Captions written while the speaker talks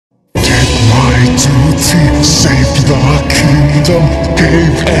duty saved the kingdom,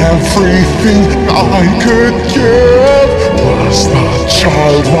 gave everything I could give. Was the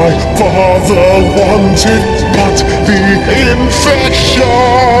child my father wanted, but the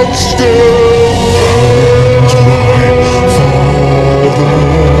infection still burned my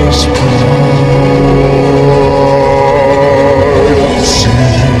father's pride.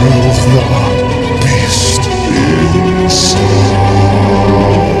 Sealed the beast inside.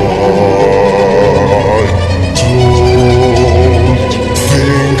 Don't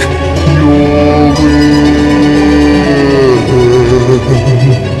think you'll win.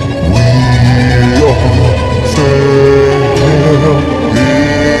 We all fail in the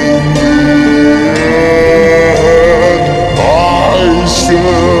end. I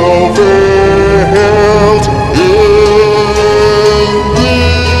still failed in the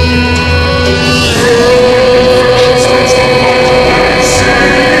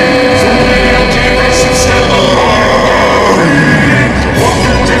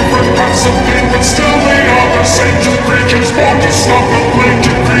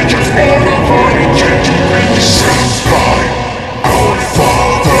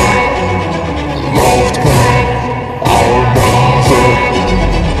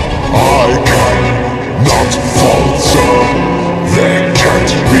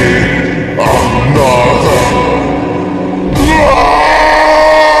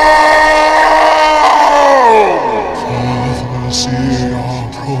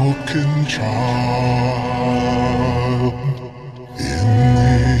broken child. In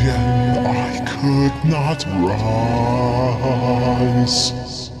the end I could not rise.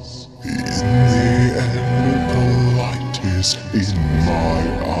 In the end the light is in my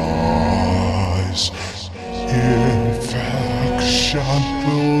eyes. Infection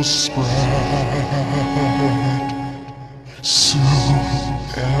will spread. Soon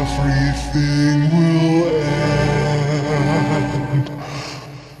everything will end.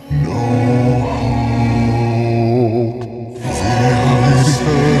 No hope. The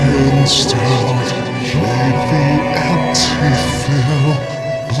idea instilled made the empty fill.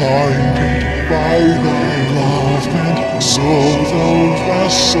 Blinded by the love and so the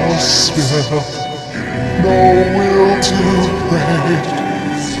vessel spill. No will to pray,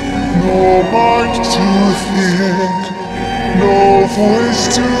 no mind to think, no voice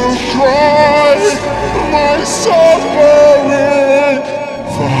to cry my suffering.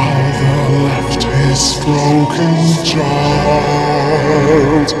 Father left his broken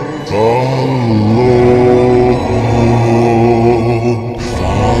child alone.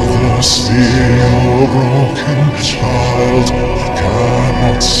 Father, see your broken child. I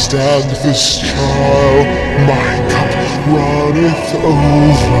cannot stand this trial. My cup runneth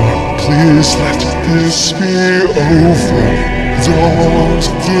over. Please let this be over. Don't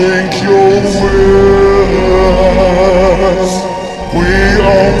think you'll win. We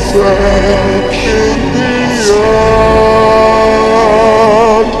all fail.